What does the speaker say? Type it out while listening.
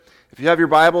If you have your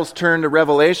Bibles, turn to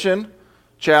Revelation,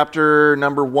 chapter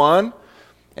number 1.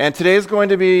 And today is going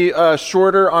to be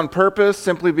shorter on purpose,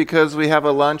 simply because we have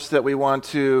a lunch that we want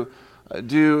to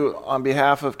do on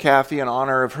behalf of Kathy in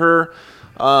honor of her.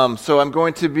 So I'm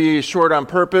going to be short on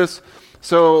purpose.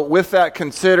 So with that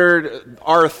considered,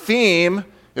 our theme,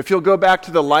 if you'll go back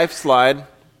to the life slide.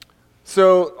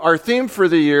 So our theme for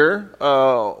the year,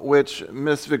 which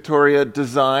Miss Victoria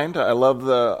designed, I love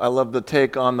the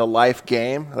take on the life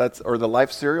game. Or the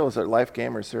life cereal. Is it life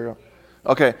game or cereal?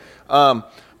 Okay.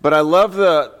 But I love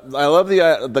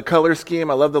the color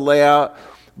scheme. I love the layout.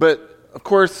 But of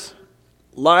course,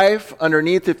 life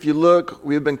underneath, if you look,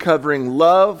 we've been covering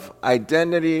love,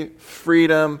 identity,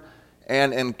 freedom,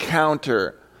 and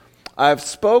encounter. I've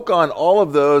spoke on all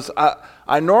of those.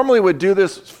 I normally would do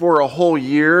this for a whole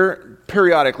year,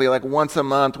 periodically, like once a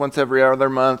month, once every other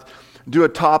month, do a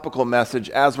topical message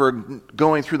as we're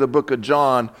going through the book of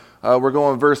John. We're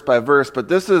going verse by verse, but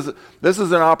this is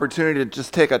an opportunity to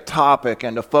just take a topic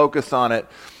and to focus on it.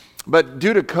 But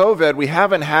due to COVID, we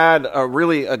haven't had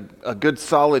a good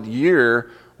solid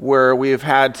year where we've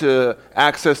had to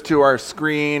access to our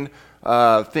screen,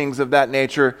 things of that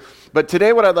nature. But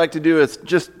today what I'd like to do is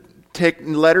just take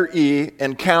letter E,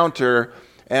 encounter,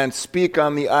 and speak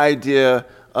on the idea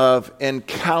of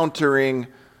encountering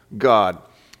God.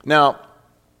 Now,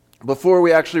 before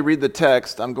we actually read the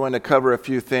text, I'm going to cover a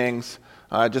few things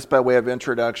just by way of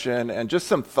introduction and just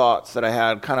some thoughts that I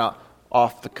had kind of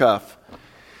off the cuff.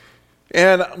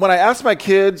 And when I asked my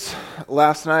kids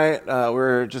last night, we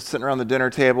were just sitting around the dinner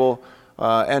table,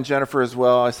 and Jennifer as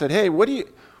well, I said, hey,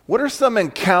 what are some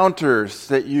encounters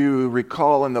that you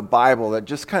recall in the Bible that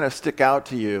just kind of stick out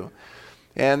to you?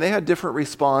 And they had different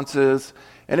responses.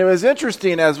 And it was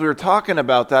interesting as we were talking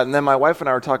about that, and then my wife and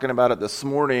I were talking about it this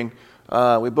morning.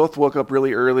 We both woke up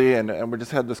really early, and we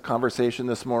just had this conversation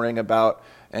this morning about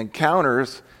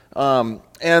encounters. And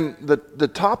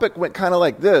the topic went kind of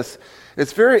like this.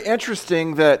 It's very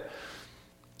interesting that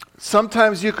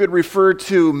sometimes you could refer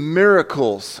to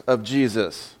miracles of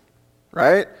Jesus,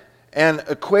 right? And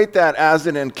equate that as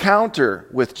an encounter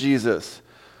with Jesus.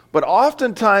 But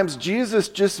oftentimes, Jesus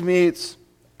just meets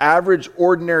average,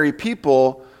 ordinary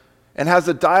people and has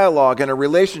a dialogue and a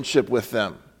relationship with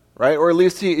them, right? Or at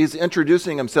least he's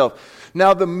introducing himself.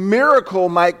 Now, the miracle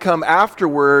might come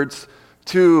afterwards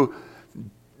to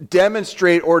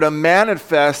demonstrate or to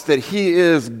manifest that he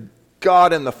is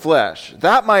God in the flesh.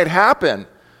 That might happen.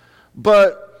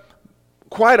 But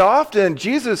quite often,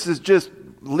 Jesus is just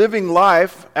living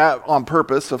life on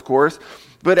purpose, of course.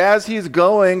 But as he's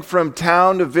going from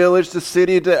town to village to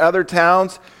city to other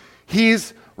towns,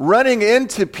 he's running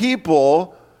into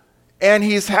people and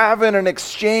he's having an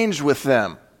exchange with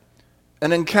them,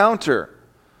 an encounter.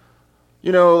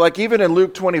 You know, like even in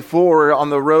Luke 24, on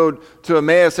the road to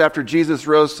Emmaus after Jesus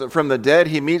rose from the dead,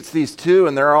 he meets these two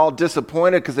and they're all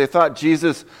disappointed because they thought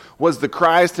Jesus was the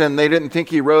Christ and they didn't think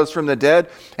he rose from the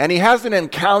dead. And he has an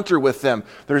encounter with them.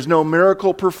 There's no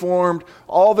miracle performed.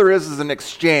 All there is an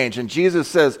exchange. And Jesus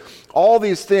says all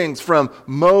these things from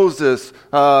Moses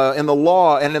in the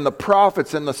law and in the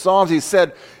prophets and the Psalms. He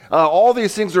said, all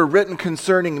these things are written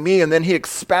concerning me, and then he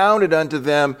expounded unto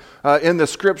them in the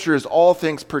scriptures all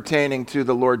things pertaining to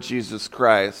the Lord Jesus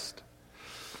Christ.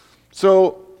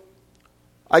 So,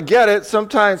 I get it.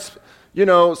 Sometimes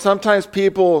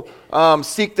people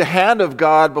seek the hand of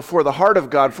God before the heart of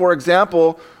God. For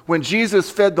example, when Jesus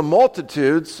fed the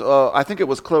multitudes, I think it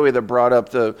was Chloe that brought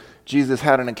up Jesus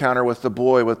had an encounter with the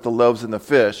boy with the loaves and the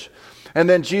fish. And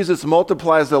then Jesus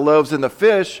multiplies the loaves and the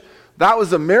fish. That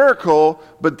was a miracle,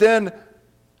 but then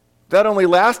that only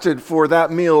lasted for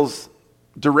that meal's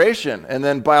duration. And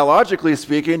then biologically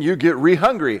speaking, you get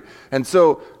re-hungry. And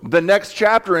so the next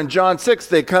chapter in John 6,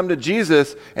 they come to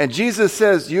Jesus, and Jesus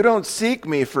says, you don't seek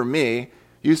me for me.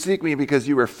 You seek me because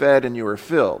you were fed and you were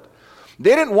filled.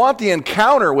 They didn't want the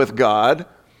encounter with God.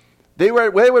 They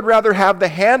would rather have the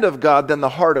hand of God than the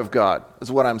heart of God,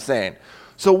 is what I'm saying.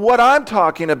 So what I'm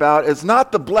talking about is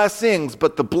not the blessings,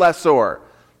 but the blessor.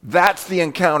 That's the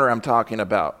encounter I'm talking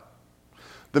about.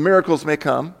 The miracles may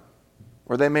come,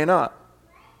 or they may not,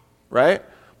 right?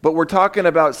 But we're talking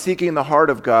about seeking the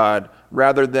heart of God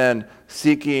rather than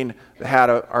seeking the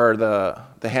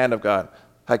hand of God.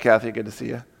 Hi, Kathy. Good to see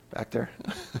you back there.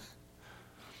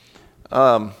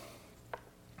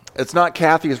 It's not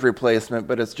Kathy's replacement,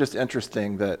 but it's just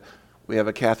interesting that we have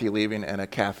a Kathy leaving and a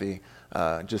Kathy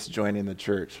just joining the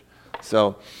church.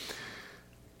 So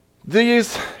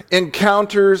these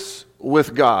encounters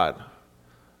with God.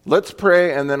 Let's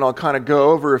pray, and then I'll kind of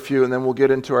go over a few, and then we'll get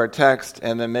into our text,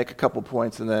 and then make a couple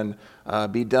points, and then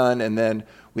be done, and then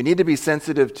We need to be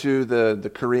sensitive to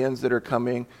the Koreans that are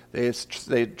coming.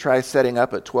 They try setting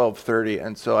up at 12:30,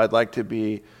 and so I'd like to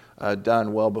be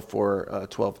done well before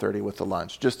 12:30 with the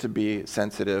lunch, just to be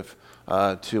sensitive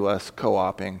to us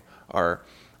co-oping our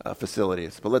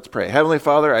facilities. But let's pray. Heavenly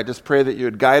Father, I just pray that you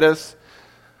would guide us.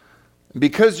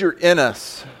 Because you're in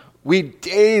us, we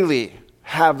daily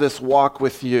have this walk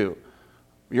with you.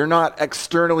 You're not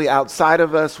externally outside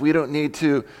of us. We don't need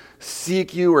to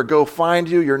seek you or go find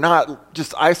you. You're not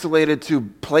just isolated to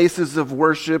places of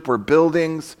worship or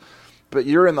buildings, but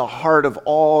you're in the heart of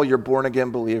all your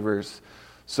born-again believers.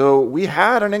 So we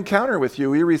had an encounter with you.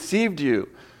 We received you.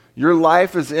 Your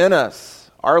life is in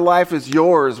us. Our life is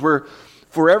yours. We're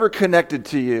forever connected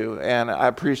to you, and I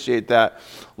appreciate that.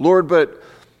 Lord, but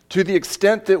to the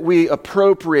extent that we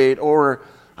appropriate or,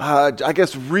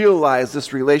 realize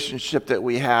this relationship that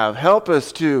we have, help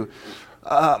us to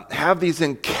have these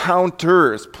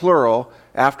encounters, plural,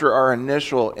 after our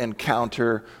initial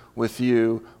encounter with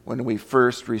you when we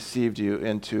first received you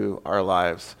into our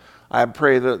lives. I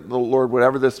pray that the Lord,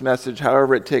 whatever this message,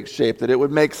 however it takes shape, that it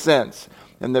would make sense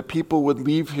and that people would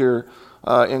leave here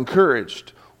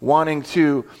encouraged, wanting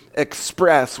to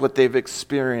express what they've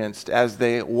experienced as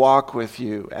they walk with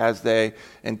you, as they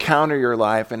encounter your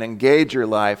life and engage your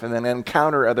life, and then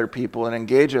encounter other people and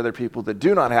engage other people that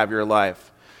do not have your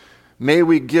life. May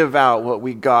we give out what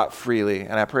we got freely.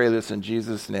 And I pray this in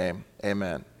Jesus' name.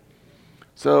 Amen.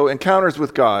 So, encounters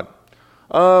with God.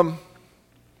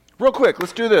 Real quick,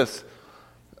 let's do this.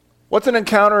 What's an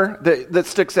encounter that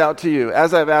sticks out to you?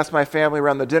 As I've asked my family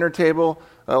around the dinner table,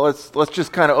 let's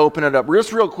just kind of open it up.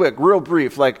 Just real quick, real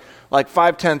brief, like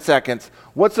 5-10 seconds.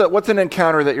 What's an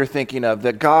encounter that you're thinking of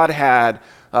that God had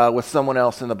with someone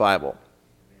else in the Bible?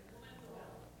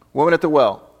 Woman at the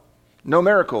well. No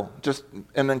miracle, just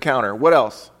an encounter. What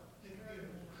else?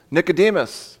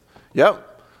 Nicodemus.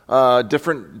 Yep.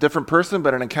 Different person,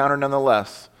 but an encounter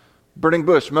nonetheless. Burning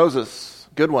bush. Moses.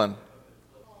 Good one.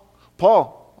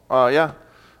 Paul. Yeah.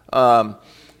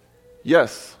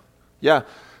 Yes. Yeah.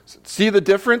 See the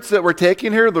difference that we're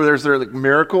taking here? There's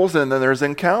miracles and then there's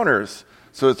encounters.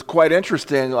 So it's quite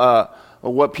interesting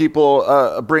what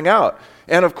people bring out.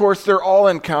 And of course, they're all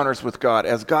encounters with God.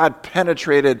 As God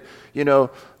penetrated, the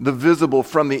visible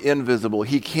from the invisible,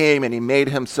 he came and he made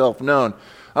himself known.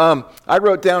 I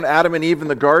wrote down Adam and Eve in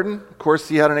the garden. Of course,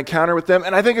 he had an encounter with them.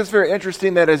 And I think it's very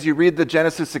interesting that as you read the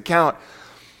Genesis account,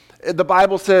 the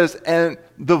Bible says, and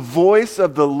the voice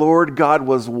of the Lord God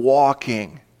was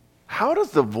walking. How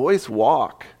does the voice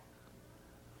walk?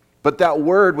 But that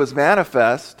word was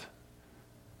manifest,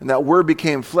 and that word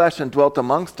became flesh and dwelt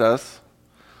amongst us.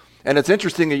 And it's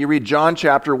interesting that you read John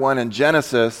chapter 1 in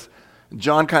Genesis,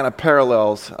 John kind of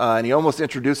parallels, and he almost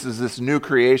introduces this new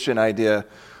creation idea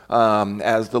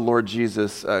as the Lord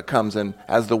Jesus comes and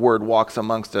as the word walks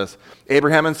amongst us.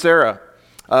 Abraham and Sarah,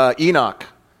 Enoch.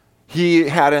 He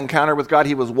had an encounter with God.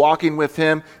 He was walking with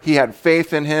him. He had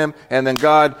faith in him. And then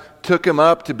God took him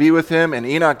up to be with him. And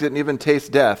Enoch didn't even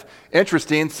taste death.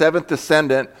 Interesting, seventh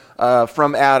descendant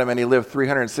from Adam. And he lived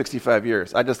 365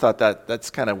 years. I just thought that's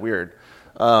kind of weird.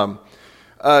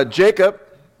 Jacob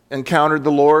encountered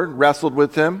the Lord, wrestled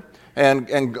with him.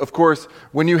 And of course,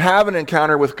 when you have an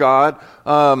encounter with God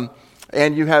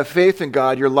and you have faith in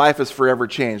God, your life is forever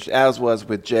changed, as was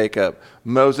with Jacob.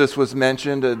 Moses was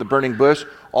mentioned, the burning bush.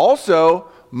 Also,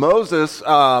 Moses,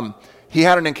 he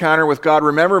had an encounter with God.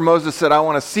 Remember, Moses said, I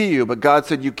want to see you. But God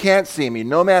said, you can't see me.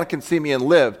 No man can see me and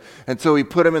live. And so he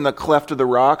put him in the cleft of the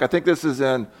rock. I think this is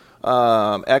in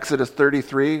Exodus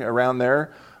 33, around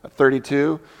there,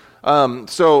 32.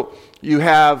 So you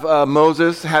have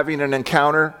Moses having an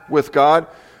encounter with God.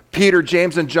 Peter,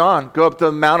 James, and John go up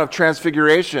the Mount of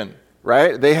Transfiguration,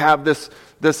 right? They have this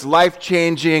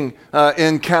life-changing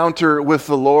encounter with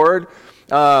the Lord.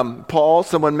 Paul,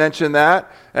 someone mentioned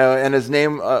that, and his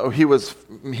name,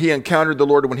 he encountered the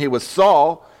Lord when he was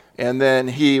Saul, and then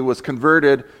he was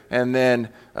converted, and then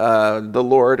the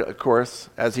Lord, of course,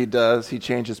 as he does, he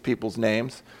changes people's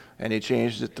names, and he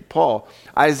changed it to Paul.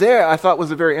 Isaiah, I thought,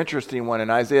 was a very interesting one.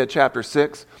 In Isaiah chapter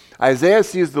 6, Isaiah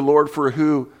sees the Lord for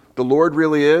who the Lord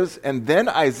really is, and then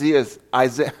Isaiah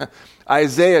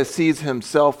sees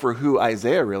himself for who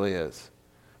Isaiah really is.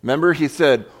 Remember, he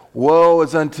said, woe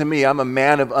is unto me, I'm a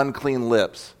man of unclean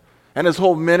lips. And his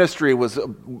whole ministry was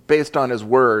based on his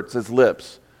words, his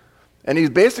lips. And he's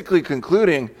basically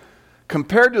concluding,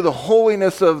 compared to the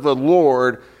holiness of the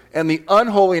Lord and the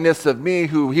unholiness of me,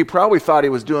 who he probably thought he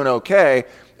was doing okay,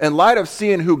 in light of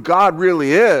seeing who God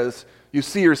really is, you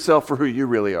see yourself for who you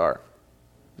really are.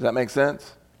 Does that make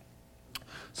sense?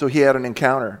 So he had an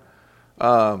encounter.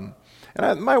 My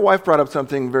wife brought up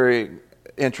something very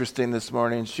interesting this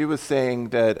morning. She was saying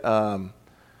that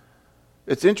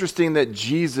it's interesting that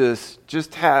Jesus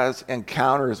just has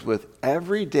encounters with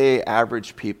everyday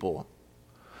average people.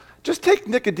 Just take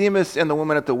Nicodemus and the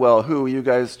woman at the well, who you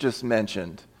guys just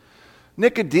mentioned.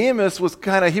 Nicodemus was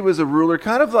he was a ruler,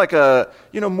 kind of like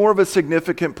more of a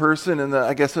significant person in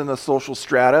the social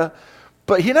strata,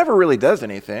 but he never really does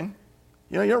anything.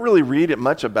 You don't really read it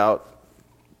much about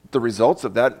the results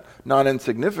of that, not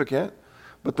insignificant.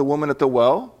 But the woman at the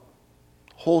well,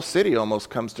 whole city almost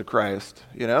comes to Christ,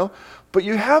 But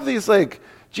you have these,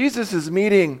 Jesus is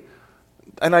meeting,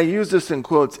 and I use this in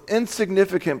quotes,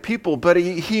 insignificant people, but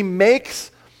he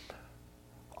makes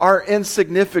our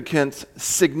insignificance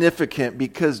significant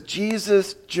because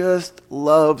Jesus just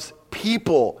loves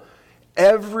people.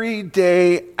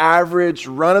 Everyday, average,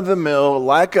 run-of-the-mill,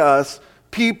 like us,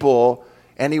 people,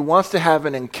 and he wants to have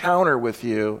an encounter with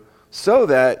you so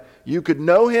that you could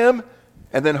know him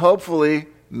and then hopefully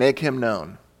make him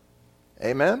known.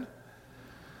 Amen?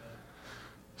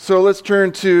 So let's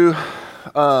turn to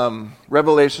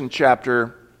Revelation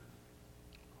chapter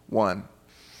 1.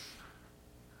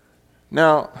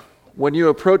 Now, when you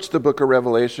approach the book of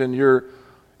Revelation, your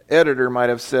editor might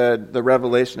have said the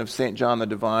revelation of St. John the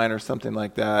Divine or something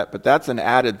like that, but that's an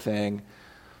added thing.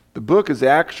 The book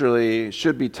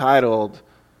should be titled,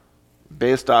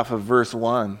 based off of verse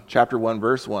 1, chapter 1,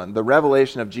 verse 1, the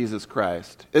revelation of Jesus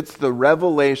Christ. It's the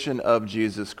revelation of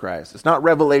Jesus Christ. It's not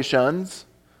revelations.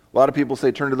 A lot of people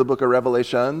say turn to the book of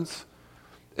Revelations.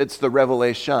 It's the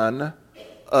revelation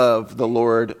of the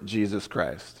Lord Jesus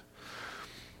Christ.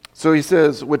 So he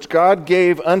says, which God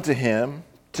gave unto him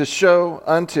to show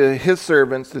unto his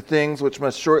servants the things which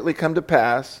must shortly come to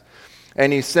pass.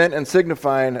 And he sent and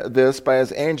signifying this by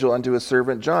his angel unto his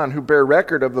servant John, who bare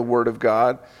record of the word of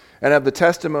God and of the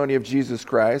testimony of Jesus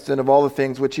Christ and of all the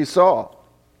things which he saw.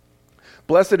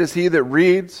 Blessed is he that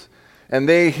reads, and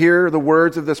they hear the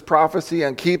words of this prophecy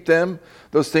and keep them,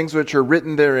 those things which are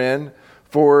written therein,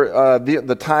 for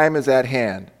the time is at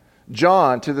hand.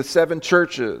 John, to the 7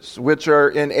 churches which are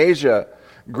in Asia,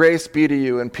 grace be to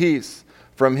you and peace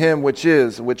from him which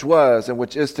is, which was, and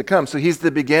which is to come. So he's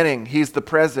the beginning, he's the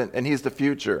present, and he's the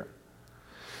future.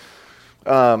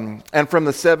 And from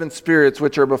the 7 spirits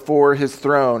which are before his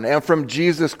throne, and from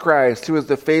Jesus Christ, who is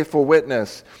the faithful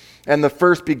witness, and the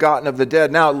first begotten of the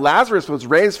dead. Now, Lazarus was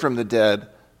raised from the dead,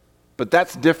 but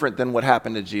that's different than what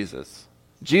happened to Jesus.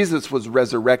 Jesus was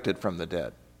resurrected from the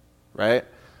dead, right?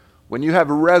 When you have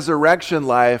resurrection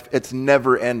life, it's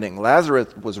never ending.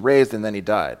 Lazarus was raised and then he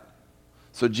died.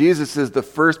 So Jesus is the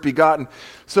first begotten.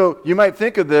 So you might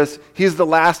think of this, he's the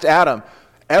last Adam.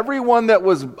 Everyone that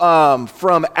was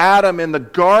from Adam in the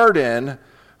garden,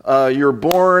 you're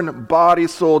born, body,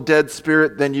 soul, dead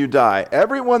spirit, then you die.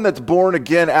 Everyone that's born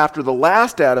again after the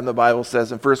last Adam, the Bible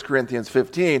says in 1 Corinthians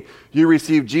 15, you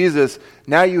receive Jesus.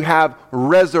 Now you have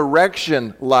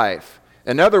resurrection life.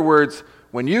 In other words,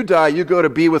 when you die, you go to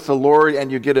be with the Lord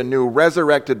and you get a new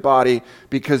resurrected body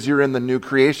because you're in the new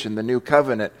creation, the new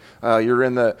covenant. You're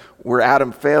in where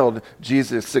Adam failed,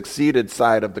 Jesus succeeded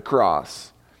side of the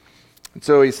cross. And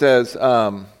so he says,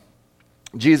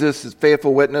 Jesus is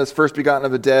faithful witness, first begotten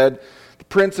of the dead, the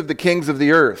prince of the kings of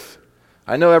the earth.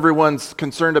 I know everyone's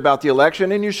concerned about the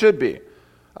election, and you should be.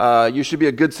 You should be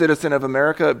a good citizen of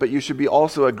America, but you should be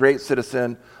also a great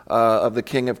citizen of the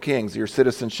King of Kings. Your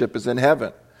citizenship is in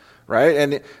heaven.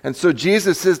 Right? And so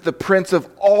Jesus is the prince of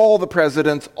all the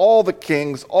presidents, all the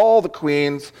kings, all the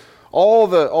queens, all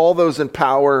those in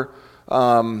power.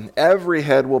 Every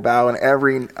head will bow and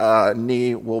every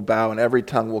knee will bow and every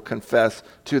tongue will confess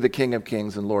to the King of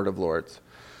Kings and Lord of Lords.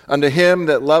 Unto him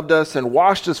that loved us and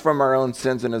washed us from our own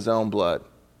sins in his own blood.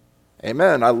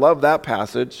 Amen. I love that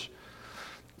passage.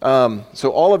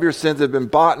 So all of your sins have been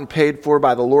bought and paid for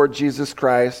by the Lord Jesus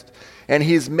Christ, and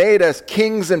he's made us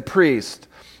kings and priests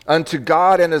unto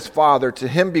God and his Father. To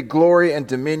him be glory and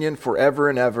dominion forever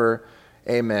and ever.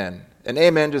 Amen. And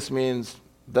amen just means,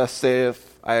 thus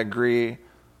saith, I agree,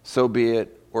 so be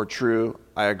it, or true,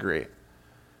 I agree.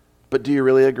 But do you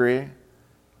really agree?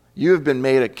 You have been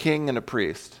made a king and a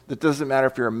priest. That doesn't matter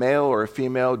if you're a male or a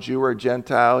female, Jew or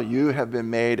Gentile. You have been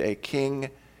made a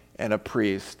king and a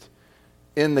priest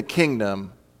in the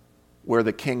kingdom where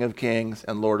the King of Kings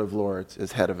and Lord of Lords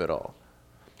is head of it all.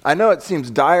 I know it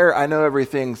seems dire. I know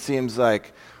everything seems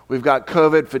like we've got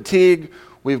COVID fatigue.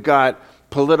 We've got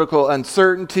political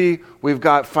uncertainty. We've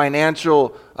got financial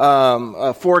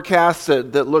forecasts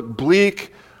that look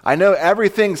bleak. I know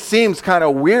everything seems kind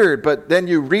of weird, but then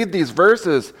you read these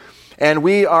verses, and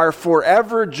we are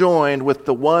forever joined with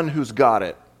the one who's got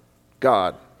it,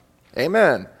 God.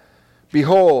 Amen.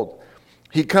 Behold,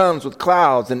 He comes with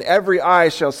clouds, and every eye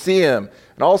shall see him,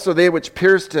 and also they which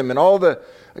pierced him, and all the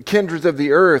kindreds of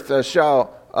the earth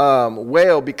shall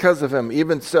wail because of him.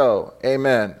 Even so,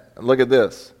 amen. And look at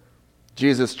this.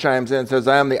 Jesus chimes in and says,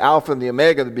 I am the Alpha and the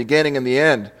Omega, the beginning and the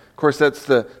end. Of course, that's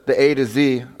the A to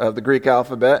Z of the Greek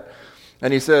alphabet.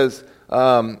 And he says,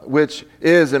 which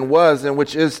is and was and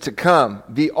which is to come,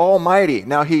 the Almighty.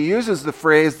 Now, he uses the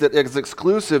phrase that is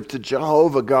exclusive to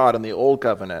Jehovah God in the Old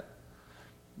Covenant,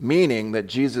 meaning that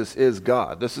Jesus is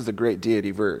God. This is a great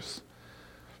deity verse.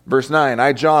 Verse 9,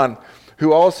 I, John,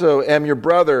 who also am your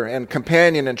brother and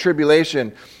companion in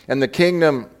tribulation and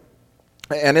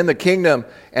in the kingdom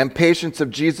and patience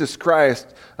of Jesus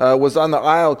Christ, was on the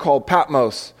isle called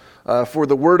Patmos for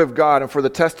the word of God and for the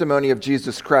testimony of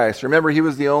Jesus Christ. Remember, he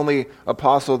was the only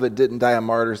apostle that didn't die a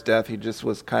martyr's death. He just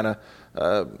was kind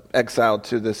of exiled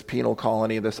to this penal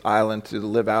colony, this island, to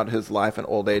live out his life in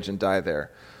old age and die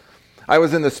there. I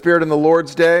was in the Spirit in the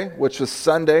Lord's day, which was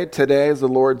Sunday. Today is the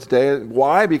Lord's day.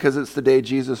 Why? Because it's the day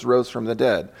Jesus rose from the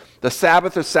dead. The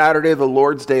Sabbath is Saturday. The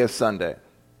Lord's day is Sunday.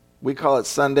 We call it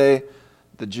Sunday.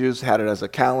 The Jews had it as a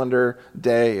calendar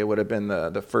day. It would have been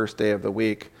the first day of the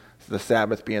week, the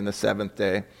Sabbath being the seventh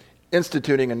day,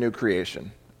 instituting a new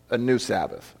creation, a new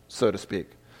Sabbath, so to speak.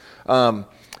 And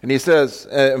he says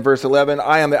in verse 11,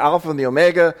 I am the Alpha and the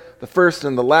Omega, the first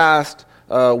and the last.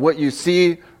 What you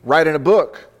see, write in a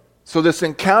book. So this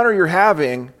encounter you're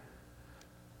having,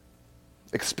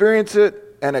 experience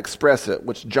it and express it,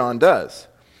 which John does.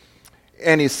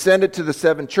 And he sent it to the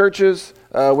 7 churches,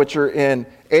 which are in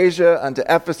Asia, unto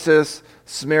Ephesus,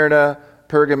 Smyrna,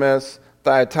 Pergamos,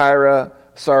 Thyatira,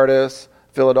 Sardis,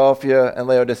 Philadelphia, and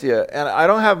Laodicea. And I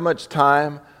don't have much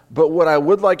time, but what I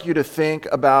would like you to think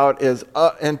about is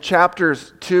in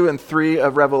chapters 2 and 3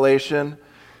 of Revelation,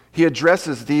 he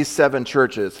addresses these 7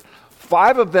 churches.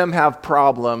 5 of them have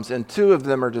problems, and 2 of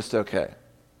them are just okay.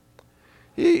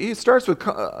 He starts with,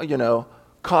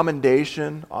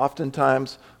 commendation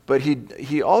oftentimes, but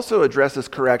he also addresses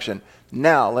correction.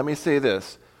 Now, let me say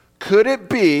this. Could it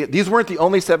be, these weren't the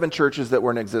only 7 churches that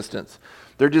were in existence.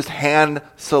 They're just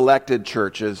hand-selected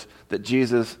churches that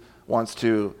Jesus wants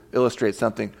to illustrate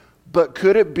something. But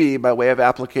could it be, by way of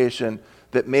application,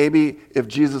 that maybe if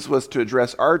Jesus was to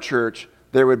address our church,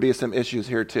 there would be some issues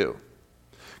here too?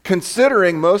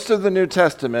 Considering most of the New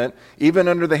Testament, even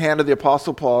under the hand of the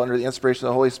Apostle Paul, under the inspiration of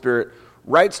the Holy Spirit,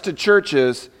 writes to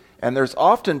churches, and there's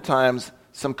oftentimes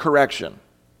some correction,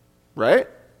 right?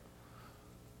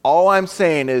 All I'm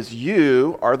saying is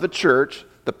you are the church,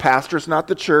 the pastor's not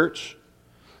the church,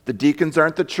 the deacons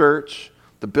aren't the church,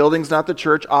 the building's not the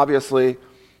church, obviously,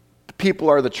 the people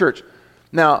are the church.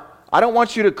 Now, I don't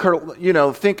want you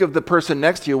to, think of the person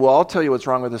next to you. Well, I'll tell you what's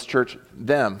wrong with this church.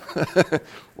 Them.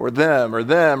 or them, or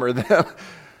them, or them.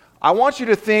 I want you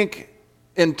to think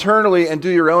internally and do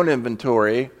your own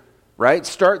inventory, right?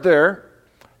 Start there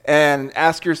and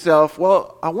ask yourself,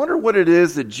 well, I wonder what it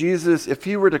is that Jesus, if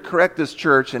he were to correct this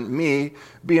church and me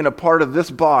being a part of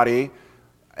this body,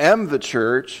 am the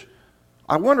church,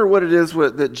 I wonder what it is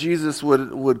that Jesus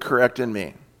would correct in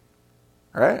me,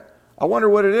 right? I wonder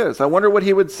what it is. I wonder what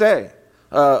he would say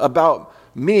about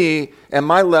me and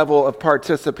my level of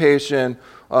participation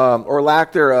or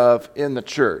lack thereof in the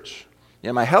church.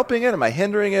 Am I helping it? Am I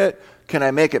hindering it? Can I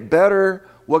make it better?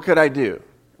 What could I do?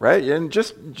 Right? And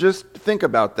just think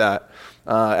about that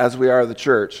as we are the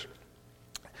church.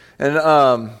 And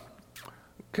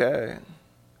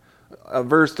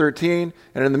verse 13,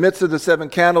 and in the midst of the 7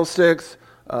 candlesticks,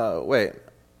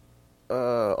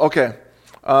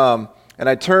 and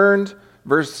I turned,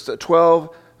 verse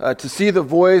 12, to see the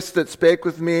voice that spake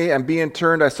with me, and being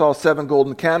turned, I saw 7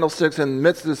 golden candlesticks. In the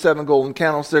midst of the 7 golden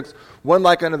candlesticks, one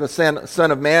like unto the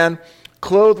Son of Man,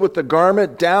 clothed with the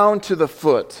garment down to the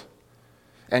foot,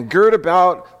 and girt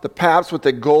about the paps with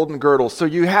a golden girdle. So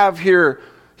you have here,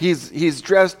 he's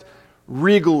dressed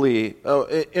regally,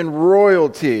 in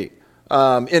royalty,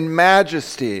 in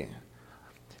majesty.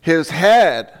 His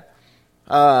head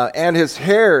and his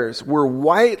hairs were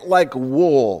white like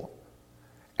wool,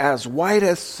 as white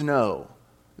as snow.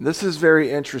 This is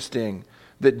very interesting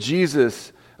that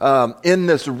Jesus, in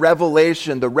this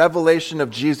revelation, the revelation of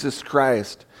Jesus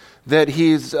Christ, that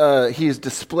he's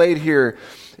displayed here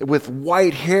with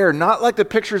white hair, not like the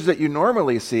pictures that you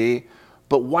normally see,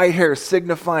 but white hair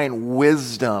signifying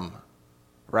wisdom,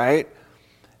 right?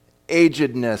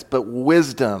 Agedness, but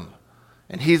wisdom.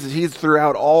 And he's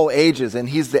throughout all ages, and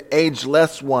he's the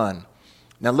ageless one.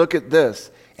 Now look at this.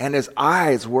 And his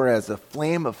eyes were as a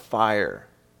flame of fire.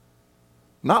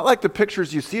 Not like the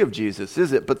pictures you see of Jesus,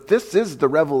 is it? But this is the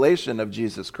revelation of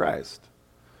Jesus Christ.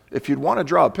 If you'd want to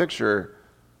draw a picture,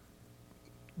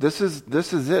 this is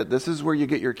it. This is where you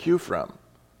get your cue from.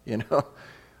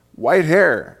 White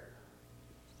hair,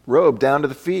 robe down to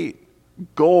the feet,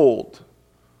 gold,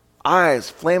 eyes,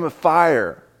 flame of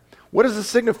fire. What does this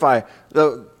signify?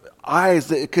 The eyes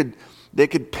that they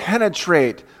could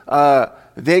penetrate.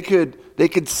 They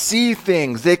could see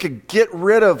things. They could get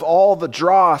rid of all the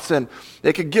dross, and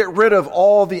they could get rid of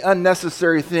all the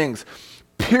unnecessary things.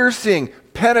 Piercing,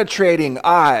 penetrating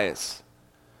eyes.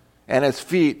 And his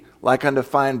feet like unto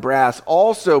fine brass.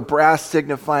 Also brass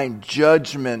signifying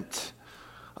judgment.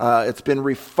 It's been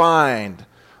refined.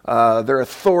 They're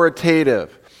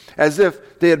authoritative. As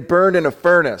if they had burned in a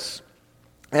furnace.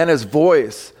 And his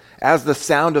voice as the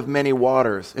sound of many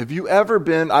waters. Have you ever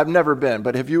been, I've never been,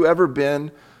 but have you ever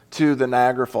been to the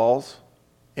Niagara Falls?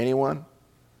 Anyone?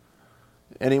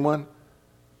 Anyone?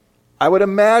 I would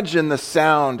imagine the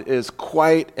sound is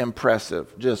quite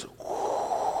impressive. Just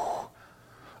whoosh.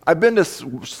 I've been to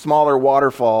smaller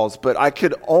waterfalls, but I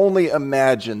could only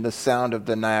imagine the sound of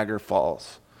the Niagara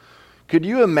Falls. Could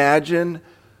you imagine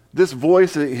this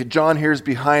voice that John hears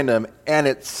behind him, and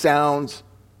it sounds...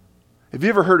 Have you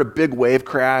ever heard a big wave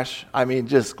crash? I mean,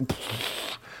 just,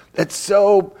 it's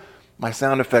so, my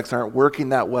sound effects aren't working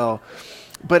that well,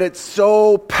 but it's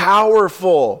so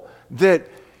powerful that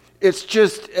it's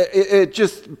just, it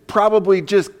just probably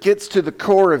just gets to the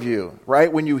core of you,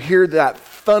 right? When you hear that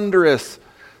thunderous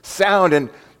sound, and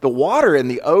the water in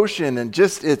the ocean, and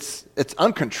just, it's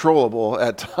uncontrollable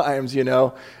at times,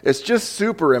 It's just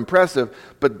super impressive.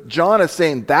 But John is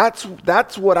saying, that's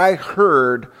what I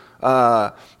heard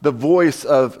the voice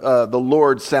of the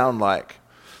Lord sound like.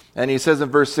 And he says in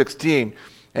verse 16,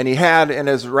 and he had in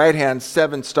his right hand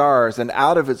 7 stars, and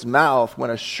out of his mouth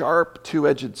went a sharp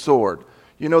 2-edged sword.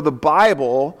 The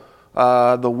Bible,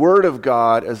 the Word of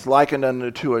God, is likened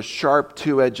unto a sharp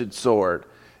 2-edged sword.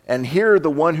 And here the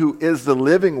one who is the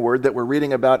living Word that we're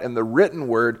reading about in the written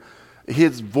Word,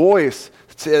 his voice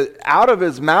out of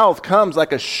his mouth comes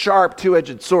like a sharp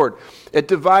 2-edged sword. It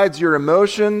divides your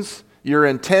emotions, your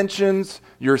intentions,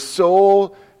 your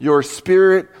soul, your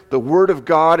spirit. The Word of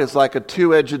God is like a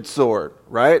 2-edged sword,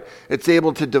 right? It's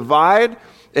able to divide.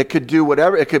 It could do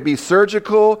whatever. It could be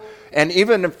surgical. And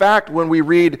even, in fact, when we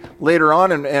read later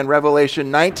on in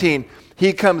Revelation 19,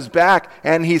 he comes back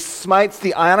and he smites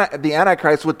the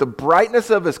Antichrist with the brightness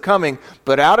of his coming,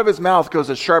 but out of his mouth goes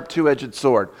a sharp 2-edged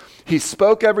sword. He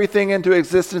spoke everything into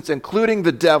existence, including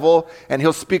the devil, and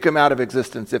he'll speak him out of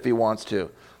existence if he wants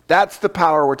to. That's the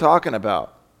power we're talking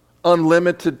about.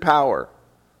 Unlimited power.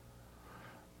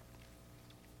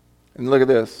 And look at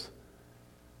this.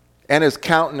 And his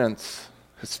countenance,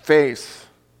 his face,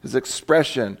 his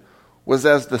expression was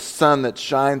as the sun that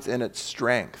shines in its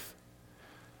strength.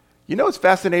 It's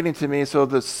fascinating to me. So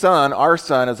the sun, our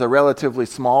sun, is a relatively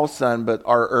small sun, but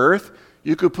our earth,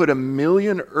 you could put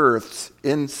 1,000,000 earths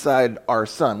inside our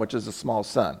sun, which is a small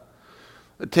sun.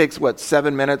 It takes,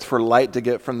 7 minutes for light to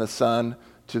get from the sun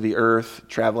to the earth,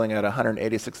 traveling at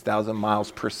 186,000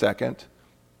 miles per second.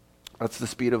 That's the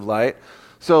speed of light.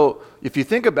 So if you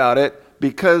think about it,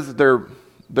 because they're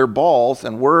balls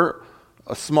and we're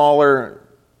a smaller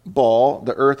ball,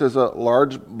 the earth is a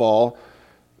large ball,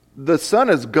 the sun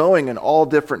is going in all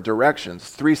different directions,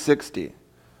 360.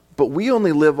 But we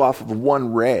only live off of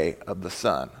one ray of the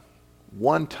sun,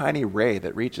 one tiny ray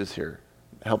that reaches here.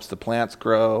 It helps the plants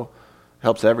grow,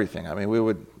 helps everything. I mean, we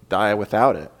would die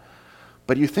without it.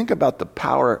 But you think about the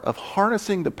power of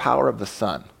harnessing the power of the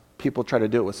sun. People try to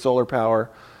do it with solar power.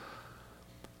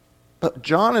 But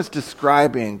John is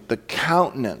describing the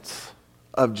countenance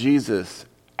of Jesus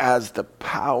as the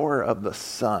power of the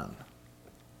sun.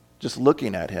 Just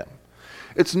looking at him.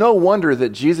 It's no wonder that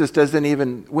Jesus doesn't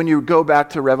even, when you go back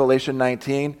to Revelation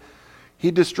 19, he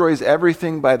destroys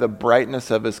everything by the brightness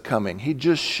of his coming. He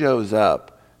just shows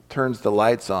up, turns the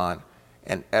lights on,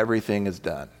 and everything is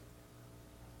done.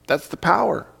 That's the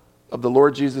power of the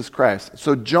Lord Jesus Christ.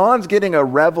 So John's getting a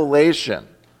revelation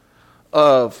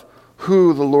of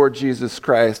who the Lord Jesus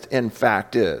Christ in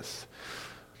fact is.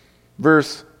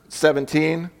 Verse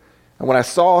 17, and when I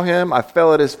saw him, I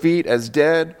fell at his feet as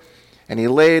dead, and he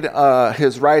laid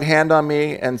his right hand on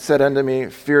me and said unto me,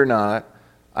 fear not,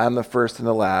 I am the first and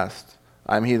the last.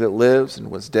 I am he that lives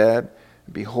and was dead.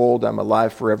 And behold, I am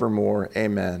alive forevermore.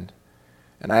 Amen.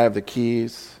 And I have the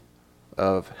keys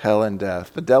of hell and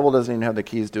death. The devil doesn't even have the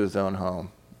keys to his own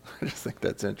home. I just think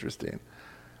that's interesting.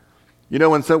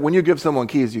 When you give someone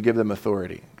keys, you give them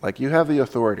authority. Like, you have the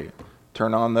authority.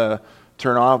 Turn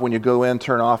off when you go in,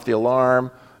 turn off the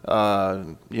alarm.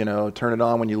 Turn it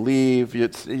on when you leave.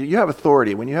 You have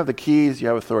authority. When you have the keys, you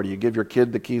have authority. You give your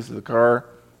kid the keys to the car,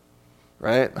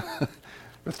 right?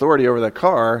 Authority over that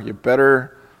car. You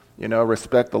better,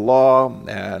 respect the law,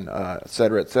 and et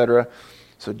cetera, et cetera.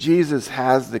 So Jesus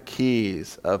has the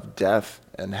keys of death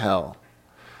and hell.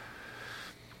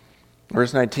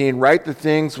 Verse 19, write the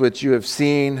things which you have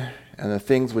seen, and the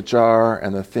things which are,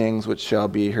 and the things which shall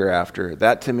be hereafter.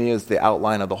 That to me is the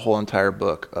outline of the whole entire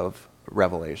book of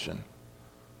Revelation.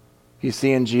 He's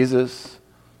seeing Jesus,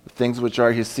 the things which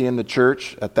are, he's seeing the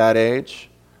church at that age.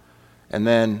 And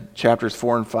then chapters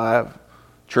 4 and 5,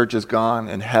 church is gone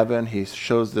in heaven. He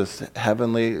shows this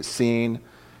heavenly scene.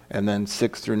 And then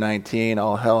 6 through 19,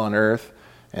 all hell on earth.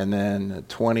 And then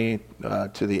 20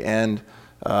 to the end,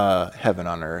 heaven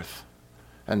on earth.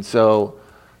 And so,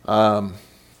 let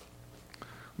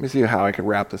me see how I can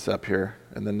wrap this up here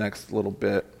in the next little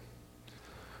bit.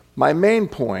 My main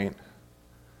point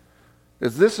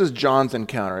is this is John's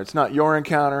encounter. It's not your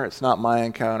encounter. It's not my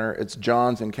encounter. It's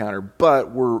John's encounter.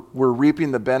 But we're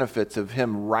reaping the benefits of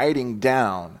him writing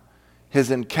down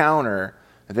his encounter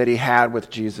that he had with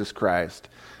Jesus Christ.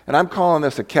 And I'm calling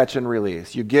this a catch and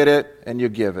release. You get it and you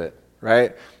give it,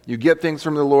 right? You get things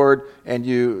from the Lord and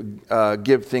you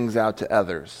give things out to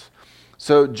others.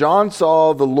 So John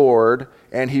saw the Lord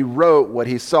and he wrote what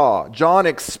he saw. John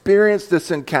experienced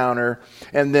this encounter,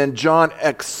 and then John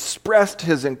expressed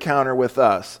his encounter with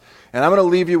us. And I'm going to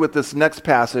leave you with this next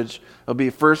passage. It'll be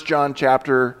 1 John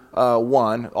chapter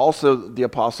 1, also the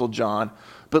Apostle John.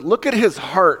 But look at his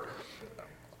heart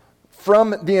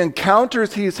from the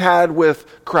encounters he's had with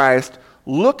Christ.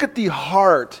 Look at the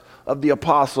heart of the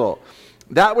apostle.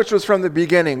 That which was from the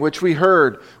beginning, which we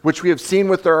heard, which we have seen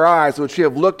with our eyes, which we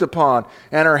have looked upon,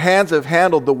 and our hands have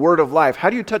handled the word of life. How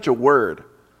do you touch a word?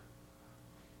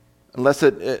 Unless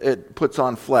it puts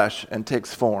on flesh and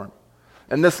takes form.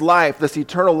 And this life, this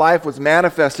eternal life was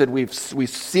manifested. We've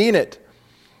seen it,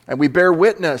 and we bear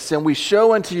witness, and we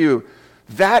show unto you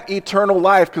that eternal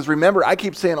life. Because remember, I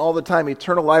keep saying all the time,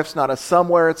 eternal life's not a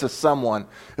somewhere, it's a someone.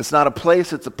 It's not a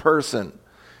place, it's a person.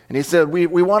 And he said, we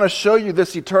want to show you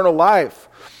this eternal life,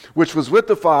 which was with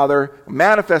the Father,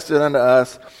 manifested unto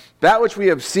us. That which we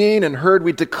have seen and heard,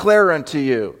 we declare unto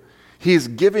you. He's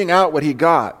giving out what he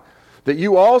got, that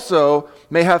you also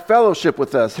may have fellowship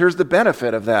with us. Here's the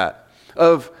benefit of that,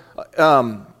 of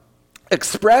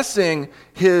expressing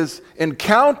his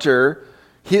encounter.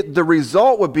 The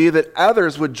result would be that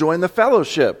others would join the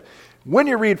fellowship. When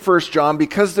you read 1 John,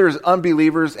 because there's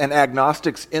unbelievers and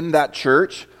agnostics in that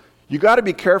church, you got to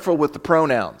be careful with the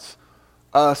pronouns.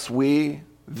 Us, we,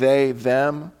 they,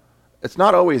 them. It's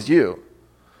not always you.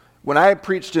 When I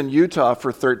preached in Utah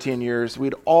for 13 years,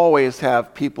 we'd always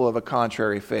have people of a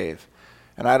contrary faith.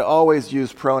 And I'd always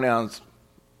use pronouns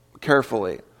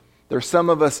carefully. There's some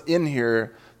of us in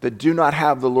here that do not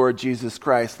have the Lord Jesus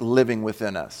Christ living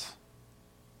within us.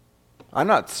 I'm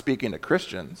not speaking to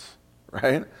Christians,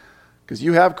 right? Because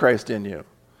you have Christ in you.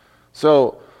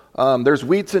 So, there's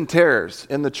wheats and tares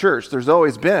in the church. There's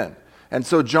always been. And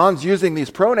so John's using these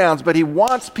pronouns, but he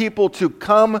wants people to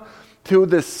come to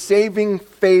the saving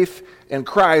faith in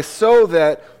Christ so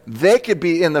that they could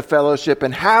be in the fellowship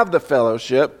and have the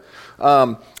fellowship.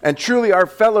 And truly our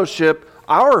fellowship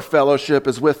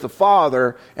is with the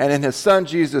Father and in his Son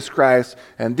Jesus Christ.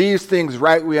 And these things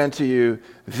write we unto you,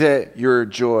 that your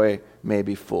joy may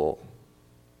be full.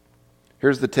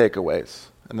 Here's the takeaways,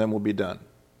 and then we'll be done.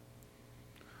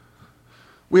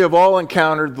 We have all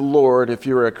encountered the Lord if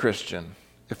you're a Christian.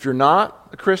 If you're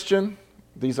not a Christian,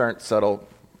 these aren't subtle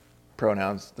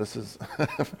pronouns. This is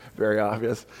very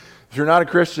obvious. If you're not a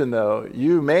Christian, though,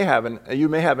 you may have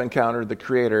encountered the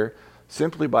Creator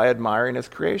simply by admiring his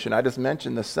creation. I just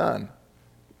mentioned the sun.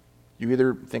 You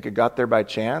either think it got there by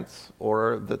chance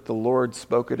or that the Lord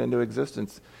spoke it into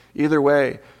existence. Either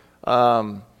way,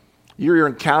 you're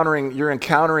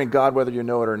encountering God whether you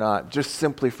know it or not, just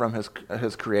simply from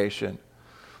his creation.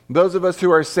 Those of us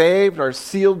who are saved are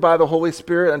sealed by the Holy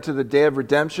Spirit unto the day of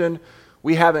redemption.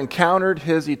 We have encountered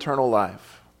his eternal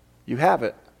life. You have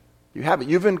it. You have it.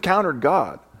 You've encountered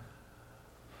God.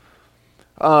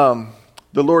 The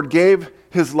Lord gave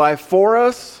his life for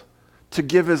us, to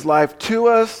give his life to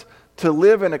us, to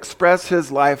live and express his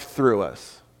life through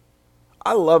us.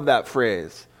 I love that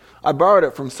phrase. I borrowed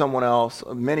it from someone else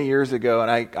many years ago, and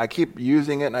I keep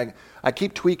using it, and I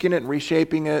keep tweaking it and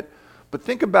reshaping it. But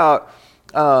think about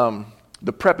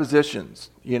the prepositions,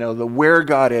 the where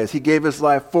God is. He gave his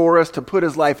life for us, to put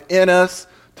his life in us,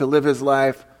 to live his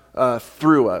life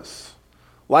through us.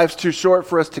 Life's too short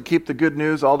for us to keep the good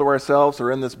news all to ourselves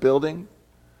or in this building.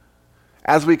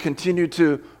 As we continue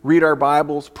to read our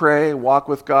Bibles, pray, walk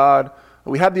with God,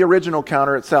 we have the original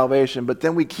counter at salvation, but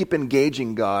then we keep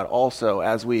engaging God also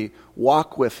as we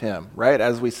walk with him, right?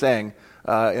 As we sang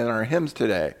in our hymns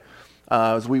today.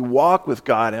 as we walk with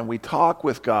God and we talk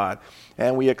with God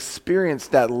and we experience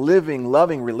that living,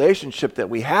 loving relationship that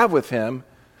we have with Him,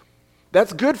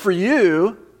 that's good for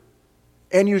you,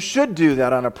 and you should do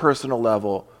that on a personal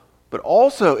level. But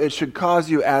also, it should cause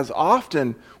you, as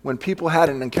often when people had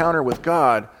an encounter with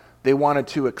God, they wanted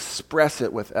to express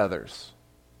it with others.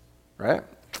 Right?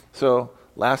 So,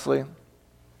 lastly,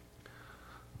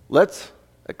 let's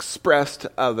express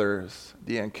to others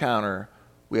the encounter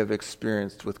we have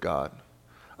experienced with God.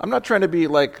 I'm not trying to be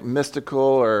like mystical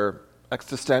or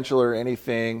existential or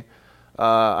anything.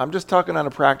 I'm just talking on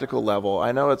a practical level.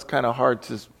 I know it's kind of hard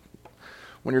to,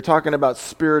 when you're talking about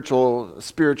spiritual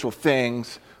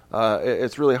things,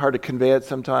 it's really hard to convey it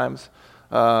sometimes.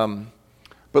 But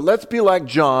let's be like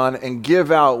John and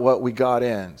give out what we got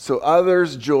in, so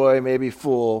others' joy may be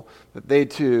full, that they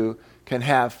too can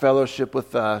have fellowship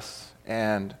with us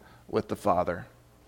and with the Father.